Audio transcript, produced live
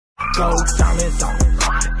gold diamonds on,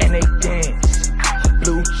 and they dance.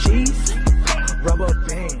 Blue cheese, rubber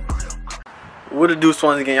bands. What it do,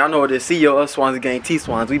 Swanzy gang? Y'all know what it is. CEO of Swanzy gang, T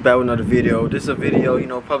Swans. We back with another video. This is a video, you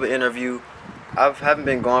know, public interview. I haven't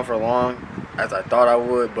been gone for long as I thought I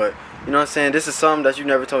would, but you know what I'm saying. This is something that you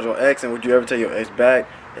never told your ex, and would you ever tell your ex back?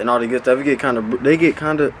 And all the good stuff. They get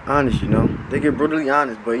kind of honest, you know. They get brutally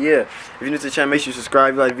honest. But yeah, if you're new to the channel, make sure you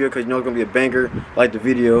subscribe, like the video, because you know it's gonna be a banger. Like the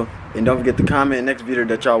video, and don't forget to comment next video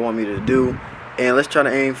that y'all want me to do. And let's try to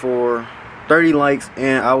aim for 30 likes,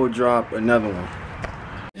 and I will drop another one.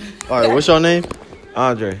 All right, what's your name?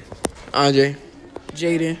 Andre.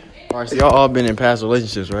 Jaden. All right, so y'all all been in past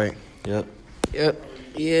relationships, right? Yep.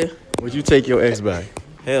 Yeah. Would you take your ex back?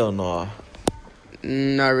 Hell no.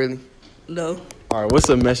 Not really. No. All right, what's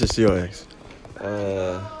the message to your ex?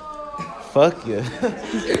 Fuck you.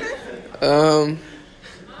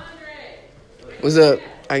 What's up?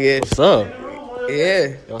 I guess. What's up?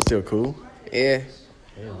 Yeah. Y'all still cool? Yeah.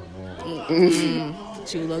 Hell no.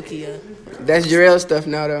 Too low key, That's Jarrell stuff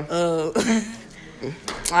now, though.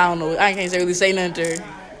 I don't know. I can't really say nothing to her.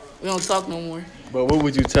 We don't talk no more. But what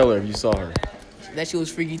would you tell her if you saw her? That she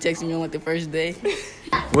was freaky texting me on like the first day.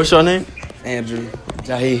 What's your name? Andrew.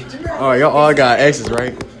 Jahi. All right, y'all all got exes,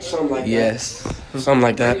 right? Something like that. Yes. Something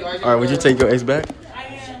like that. All right, would you take your ex back?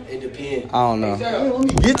 It depends. I don't know.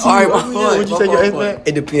 Get to All right, would you take your ex back?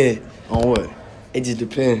 It depends. On what? It just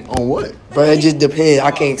depends. On what? Bro, it just depends. I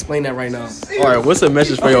can't explain that right now. All right, what's the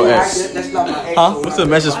message for your ex? Huh? What's the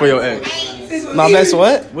message for your ex? My mess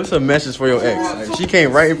what? What's the message for your ex? Like, if she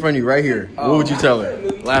came right in front of you, right here, what would you tell her?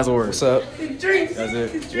 Last word. What's up? That's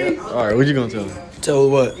it? Yeah. All right, what you gonna tell her? Tell her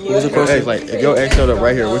what? What was the Your ex, question? like, if your ex showed up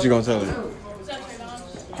right here, what you gonna tell her?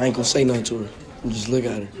 I ain't gonna say nothing to her. Just look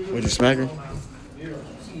at her. Would you smack her?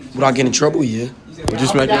 Would I get in trouble? Yeah. Would you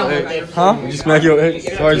smack your ex? Huh? Would you smack your ex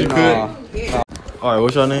as hard as you could? Nah. All right,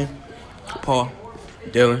 what's your name? Paul.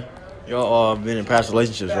 Dylan. Y'all all been in past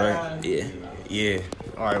relationships, right? Yeah.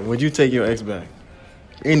 All right, would you take your ex back?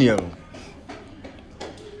 Any of them?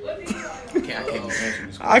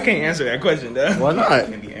 I can't answer that question, though. Why not?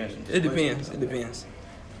 It depends.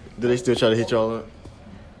 Do they still try to hit y'all up?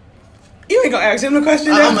 You ain't gonna ask him the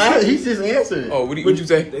question, He's just answering. Oh, what'd you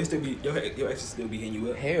say? They still be your exes still be hitting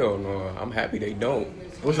you up. Hell no, I'm happy they don't.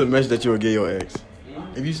 What's the message that you would give your ex?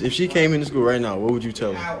 If she came into school right now, what would you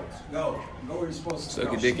tell her?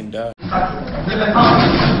 Suck a dick and die.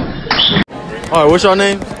 All right, what's your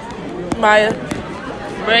name? Maya.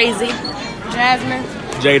 Brazy. Jasmine.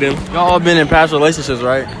 Jaden. Y'all all been in past relationships,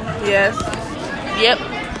 right? Yes. Yep.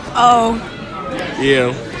 Oh.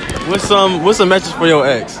 Yeah. What's the message for your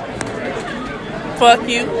ex? Fuck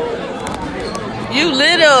you. You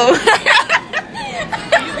little.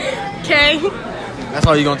 K. That's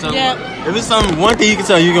all you gonna tell Yep. her? If it's one thing you can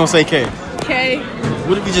tell her, you gonna say K. K.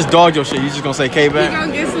 What if you just dogged your shit? You just gonna say K You back?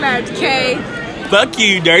 gonna get slapped. K. Fuck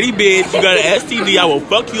you, dirty bitch. You got an STD. I will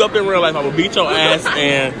fuck you up in real life. I will beat your ass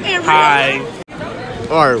and hi.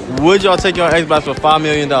 All right, would y'all take your ex back for $5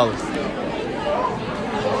 million?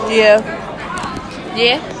 Yeah.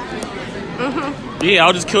 Yeah,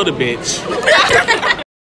 I'll just kill the bitch.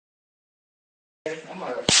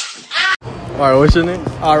 All right, what's your name?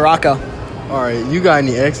 Rocco. All right, you got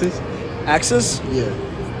any exes? Axes? Yeah.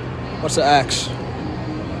 What's the axe?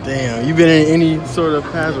 Damn, you been in any sort of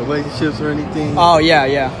past relationships or anything? Oh,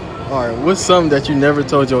 yeah. All right, what's something that you never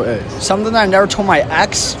told your ex? Something that I never told my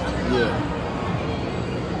ex? Yeah.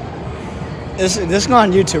 This is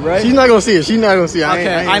going on YouTube, right? She's not gonna see it.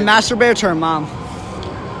 Okay, I masturbated to her mom.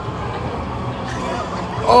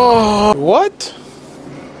 Oh. What?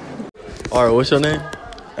 All right, what's your name?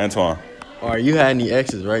 Antoine. All right, you had any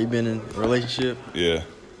exes, right? You been in a relationship? Yeah.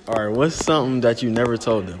 All right, what's something that you never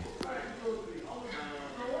told them?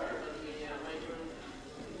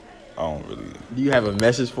 I don't really. Do you have a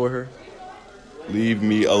message for her? Leave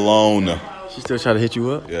me alone. She still try to hit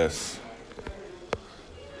you up? Yes.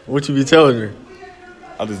 What you be telling her?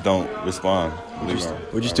 I just don't respond.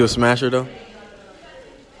 Would you still smash her though?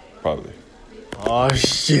 Probably. Oh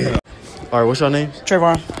shit. All right, what's your name?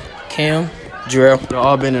 Trayvon. Cam, Jarrell. Y'all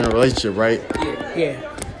all been in a relationship, right? Yeah.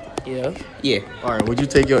 All right, would you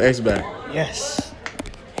take your ex back? Yes.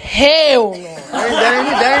 Hell no.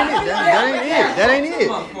 That ain't it.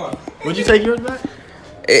 Would you take yours back?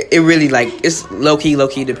 It really it's low key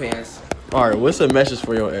depends. All right, what's the message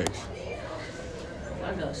for your ex?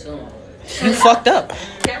 You fucked up.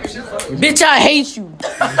 Bitch, I hate you.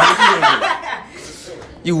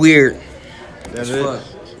 You weird. That's it.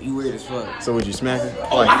 You weird as fuck. So would you smack her?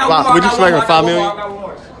 Would you smack her for $5 million?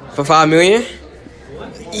 For $5 million?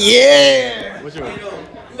 Yeah. What's your?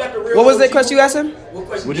 What was that question you asked him?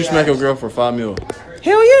 Would you smack your girl for $5 million?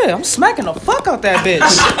 Hell yeah, I'm smacking the fuck out that bitch.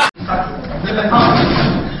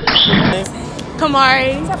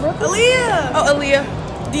 Kamari. Aaliyah. Oh,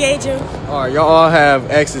 Aaliyah. Deja. Alright, y'all all have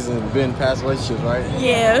exes and been in past relationships, right?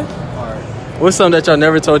 Yeah. Alright. What's something that y'all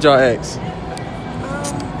never told y'all ex?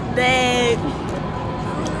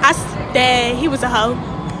 That he was a hoe.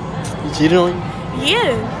 He cheated on you?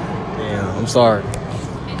 Yeah. Damn, I'm sorry.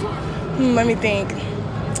 Let me think.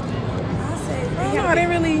 I didn't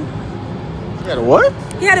really. You had a what?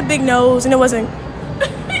 He had a big nose and it wasn't.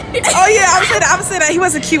 Oh yeah, I would say that he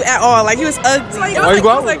wasn't cute at all. Like he was ugly. Like,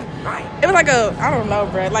 it was like a, I don't know,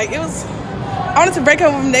 bro. Like it was. I wanted to break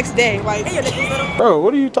up with him the next day. Like, Bro,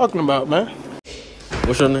 what are you talking about, man?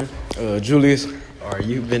 What's your name? Julius. Alright,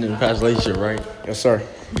 you've been in a past relationship, right? Yes, sir.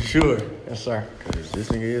 You sure? Yes, sir. Cause this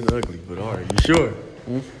nigga is ugly, but alright, you sure?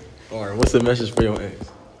 Alright, what's the message for your ex?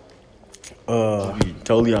 Be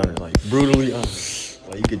totally honest, like brutally honest.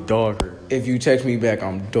 Like you could dog her. If you text me back,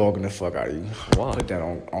 I'm dogging the fuck out of you. Why? Put that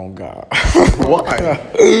on God.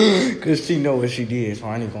 Why? Cause she know what she did, so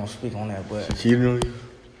I ain't even gonna speak on that. But She cheated on you?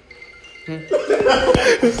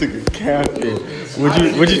 This nigga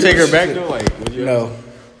captain. Would you take her back though? Like, would you? no,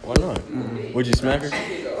 Why not? Would you smack her?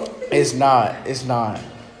 it's not.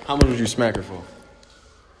 How much would you smack her for?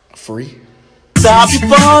 Free.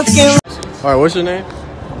 Alright, what's your name?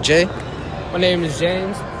 Jay. My name is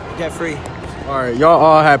James. Get free. Alright, y'all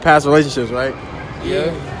all had past relationships, right?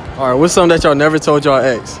 Yeah. Alright, what's something that y'all never told y'all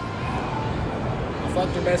ex? I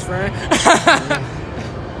fucked your best friend.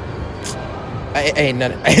 I ain't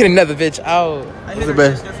another bitch. Oh. I What's hit the her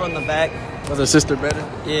best? sister from the back. Was her sister better?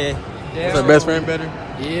 Yeah. Was her best friend better?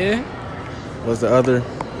 Yeah. Was the other?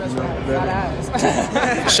 Best friend got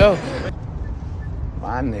eyes. For sure.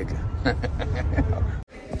 My nigga.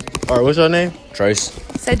 Alright, what's your name? Trace.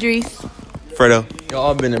 Cedrice. Fredo. Y'all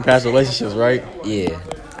all been in past relationships, right? Yeah.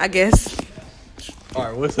 I guess.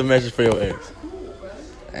 Alright, what's the message for your ex?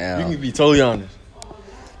 Damn. You can be totally honest.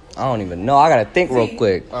 I don't even know. I gotta think real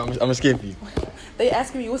quick. I'm gonna skip you. They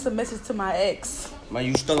asking me what's the message to my ex. Man,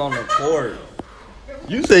 you still on the court.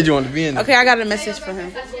 You said you wanted to be in there. Okay, I got a message for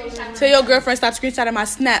him. Tell your girlfriend stop screenshotting my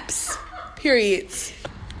snaps. Periods.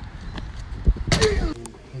 I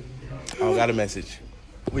don't got a message.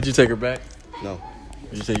 Would you take her back? No.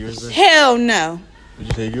 Would you take yours back? Hell no. Would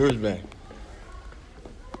you take yours back?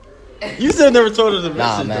 You said never told her the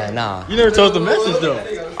message. Nah. You never told the message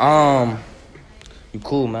though. You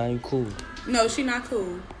cool, man. You cool. No, she not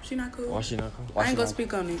cool. She not cool. Why she not cool? I ain't gonna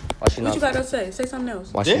speak on it. Why she What not you cool? gotta say? Say something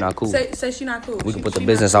else. Why she not cool? Say she not cool. We can put the she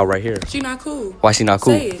business not out cool. right here. She not cool. Why she not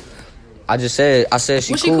cool? Say it. I said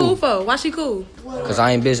she What cool. she cool for? Why she cool? Cause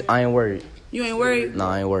I ain't worried. You ain't worried? Nah,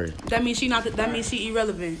 I ain't worried. That means she not. That means she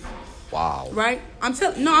irrelevant, Wow. right? I'm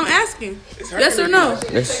asking. Yes or no?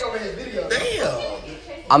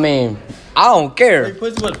 I mean, I don't care. They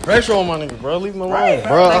put too much pressure on my nigga, bro. Leave him alone, Right.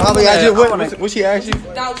 bro. How many I just what she asked you?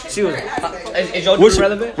 She was. Is your What's dude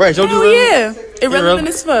relevant? Right, your dude Oh relevant? yeah, irrelevant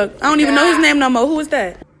as fuck. I don't even know his name no more. Who is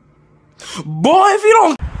that? Boy, if you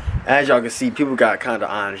don't. As y'all can see, people got kind of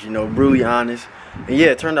honest, brutally honest. And yeah,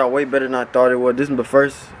 it turned out way better than I thought it would. This is the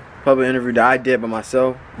first public interview that I did by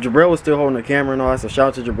myself. Jabril was still holding the camera and all that, so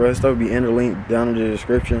shout out to Jabril. Stuff will be in the link down in the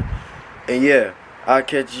description. And yeah, I'll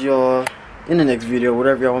catch y'all in the next video,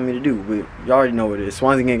 whatever y'all want me to do. But y'all already know what it is.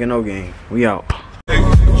 Swanzy Gang and No Gang. We out.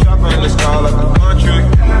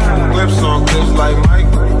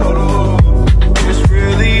 It's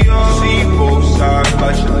really all. See both sides,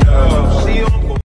 but you love. See